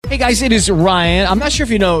Hey guys, it is Ryan. I'm not sure if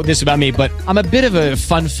you know this about me, but I'm a bit of a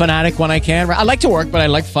fun fanatic when I can. I like to work, but I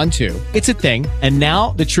like fun too. It's a thing. And now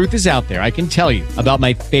the truth is out there. I can tell you about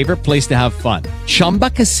my favorite place to have fun. Chumba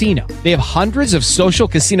Casino. They have hundreds of social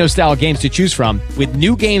casino style games to choose from with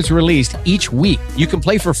new games released each week. You can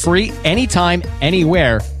play for free anytime,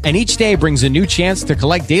 anywhere. And each day brings a new chance to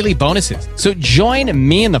collect daily bonuses. So join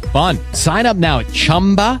me in the fun. Sign up now at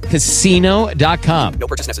ChumbaCasino.com. No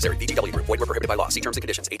purchase necessary. VGW Group. Void where prohibited by law. See terms and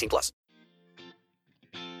conditions. 18+.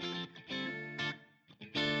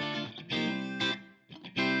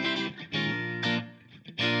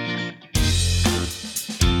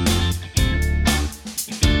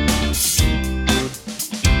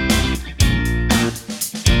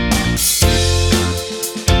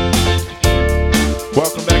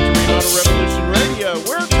 Welcome back to Remodel Revolution Radio.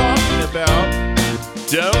 We're talking about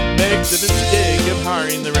don't make the mistake of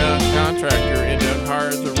hiring the wrong contractor and don't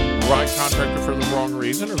hire the right contractor for the wrong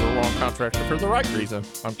reason or the wrong contractor for the right reason.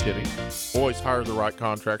 I'm kidding. Always hire the right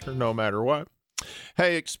contractor no matter what.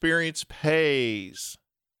 Hey, experience pays.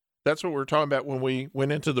 That's what we were talking about when we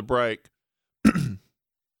went into the break.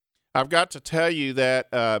 I've got to tell you that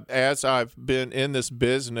as I've been in this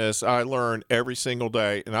business, I learn every single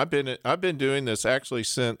day, and I've been doing this actually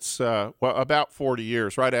since about 40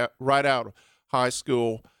 years. Right out of high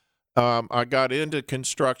school, I got into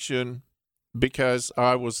construction because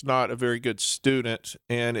I was not a very good student,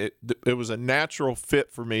 and it was a natural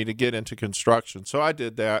fit for me to get into construction. So I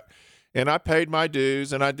did that, and I paid my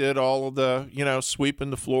dues, and I did all of the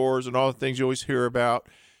sweeping the floors and all the things you always hear about.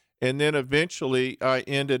 And then eventually I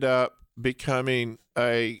ended up becoming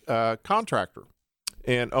a contractor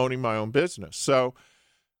and owning my own business. So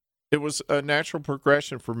it was a natural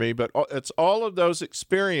progression for me, but it's all of those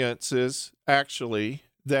experiences actually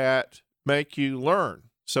that make you learn.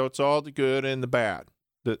 So it's all the good and the bad.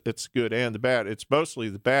 It's good and the bad. It's mostly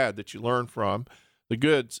the bad that you learn from. The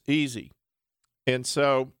good's easy. And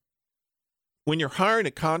so when you're hiring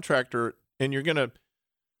a contractor and you're going to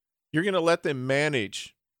let them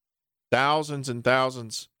manage thousands and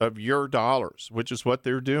thousands of your dollars, which is what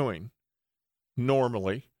they're doing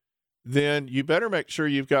normally, then you better make sure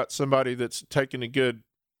you've got somebody that's taking a good,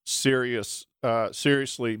 seriously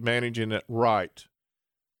managing it right.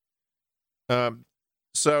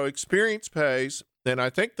 So experience pays, and I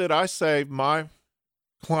think that I save my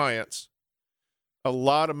clients a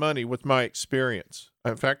lot of money with my experience.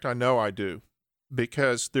 In fact, I know I do,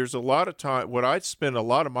 because there's a lot of time, what I spend a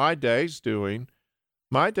lot of my days doing,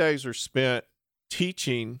 my days are spent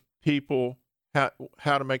teaching people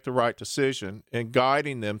how to make the right decision and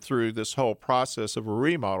guiding them through this whole process of a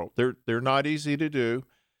remodel. They're not easy to do,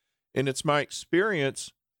 and it's my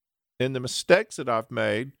experience and the mistakes that I've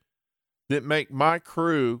made that make my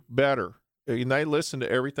crew better, and they listen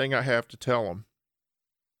to everything I have to tell them.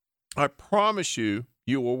 I promise you,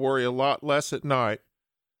 you will worry a lot less at night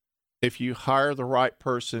if you hire the right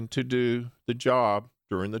person to do the job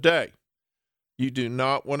during the day. You do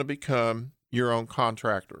not want to become your own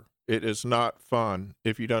contractor. It is not fun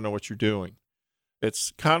if you don't know what you're doing.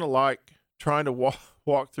 It's kind of like trying to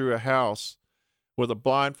walk through a house with a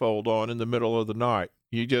blindfold on in the middle of the night.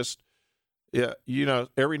 You just,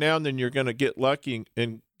 every now and then you're going to get lucky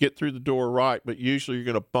and get through the door right, but usually you're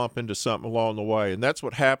going to bump into something along the way. And that's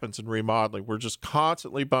what happens in remodeling. We're just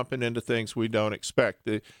constantly bumping into things we don't expect.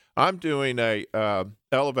 I'm doing a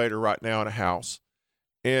elevator right now in a house,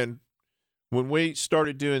 and when we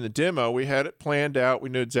started doing the demo, we had it planned out. We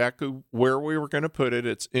knew exactly where we were going to put it.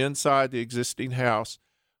 It's inside the existing house.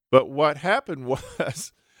 But what happened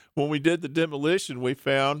was when we did the demolition, we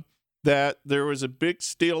found that there was a big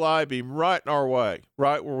steel I-beam right in our way,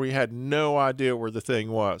 right where we had no idea where the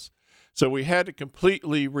thing was. So we had to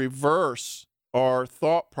completely reverse our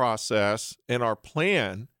thought process and our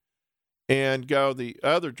plan and go the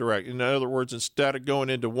other direction. In other words, instead of going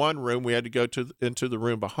into one room, we had to go into the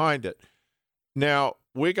room behind it. Now,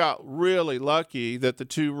 we got really lucky that the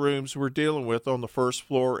two rooms we're dealing with on the first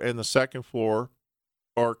floor and the second floor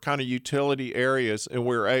are kind of utility areas, and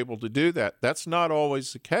we were able to do that. That's not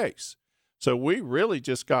always the case. So we really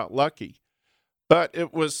just got lucky. But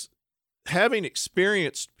it was having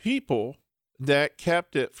experienced people that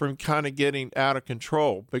kept it from kind of getting out of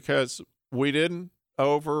control, because we didn't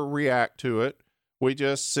overreact to it. We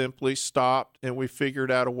just simply stopped and we figured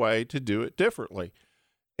out a way to do it differently.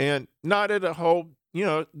 And not at a whole,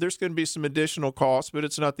 there's going to be some additional costs, but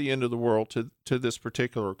it's not the end of the world to this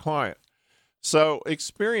particular client. So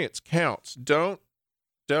experience counts. Don't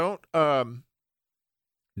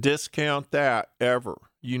discount that ever.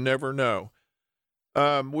 You never know.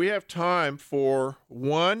 We have time for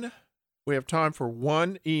one we have time for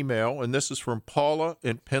one email, and this is from Paula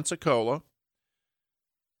in Pensacola.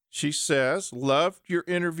 She says, loved your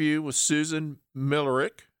interview with Susan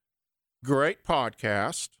Millerick. Great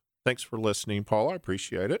podcast. Thanks for listening, Paula. I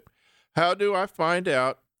appreciate it. How do I find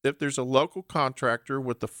out if there's a local contractor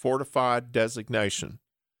with the fortified designation?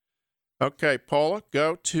 Okay, Paula,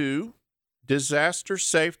 go to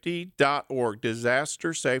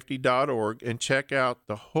disastersafety.org, and check out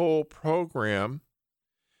the whole program.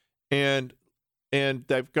 And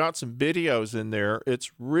they've got some videos in there.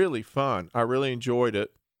 It's really fun. I really enjoyed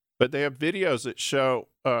it. But they have videos that show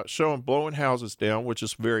them blowing houses down, which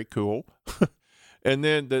is very cool. And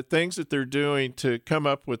then the things that they're doing to come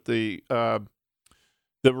up with the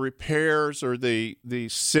repairs or the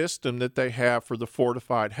system that they have for the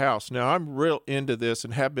fortified house. Now, I'm real into this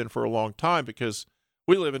and have been for a long time because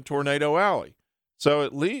we live in Tornado Alley. So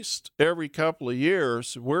at least every couple of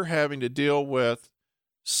years, we're having to deal with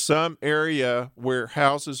some area where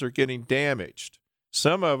houses are getting damaged.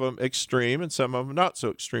 Some of them extreme and some of them not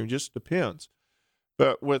so extreme, just depends.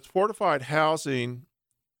 But with fortified housing,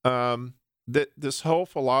 this whole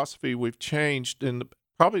philosophy we've changed in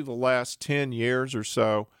probably the last 10 years or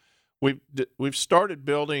so. We've started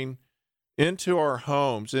building into our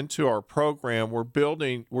homes, into our program. We're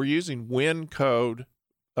using wind code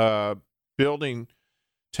building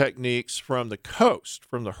techniques from the coast,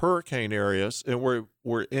 from the hurricane areas, and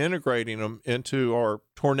we're integrating them into our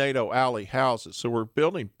Tornado Alley houses. So we're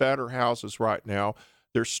building better houses right now.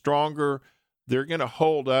 They're stronger. They're going to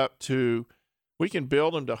hold up to, we can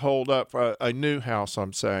build them to hold up for a new house,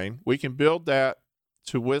 I'm saying. We can build that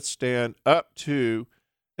to withstand up to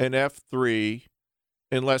an F3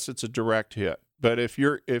 unless it's a direct hit. But if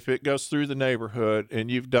it goes through the neighborhood and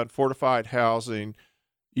you've done fortified housing,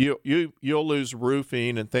 you'll lose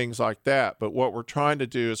roofing and things like that. But what we're trying to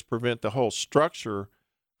do is prevent the whole structure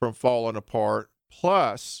from falling apart.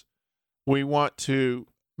 Plus, we want to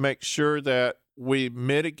make sure that we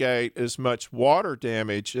mitigate as much water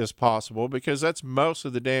damage as possible, because that's most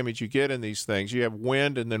of the damage you get in these things. You have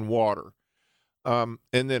wind and then water. And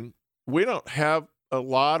then we don't have a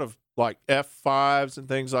lot of like F5s and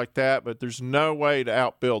things like that, but there's no way to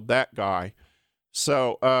outbuild that guy.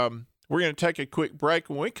 So we're going to take a quick break.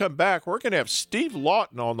 When we come back, we're going to have Steve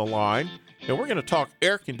Lawton on the line, and we're going to talk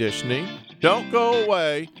air conditioning. Don't go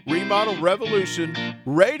away. Remodel Revolution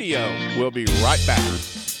Radio. We'll be right back.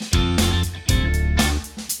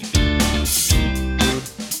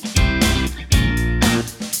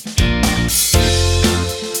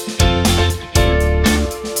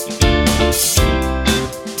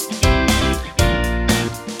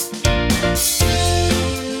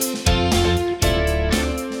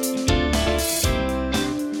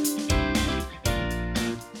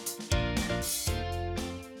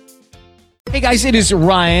 Hey guys, it is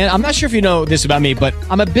Ryan. I'm not sure if you know this about me, but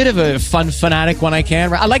I'm a bit of a fun fanatic when I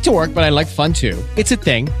can. I like to work, but I like fun too. It's a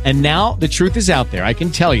thing. And now the truth is out there. I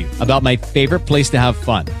can tell you about my favorite place to have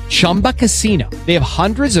fun. Chumba Casino. They have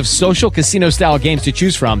hundreds of social casino style games to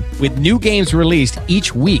choose from with new games released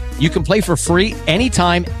each week. You can play for free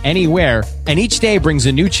anytime, anywhere. And each day brings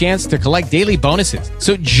a new chance to collect daily bonuses.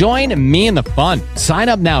 So join me in the fun. Sign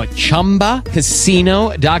up now at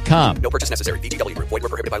ChumbaCasino.com. No purchase necessary. VGW Group. Void where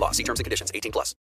prohibited by law. See terms and conditions. 18+.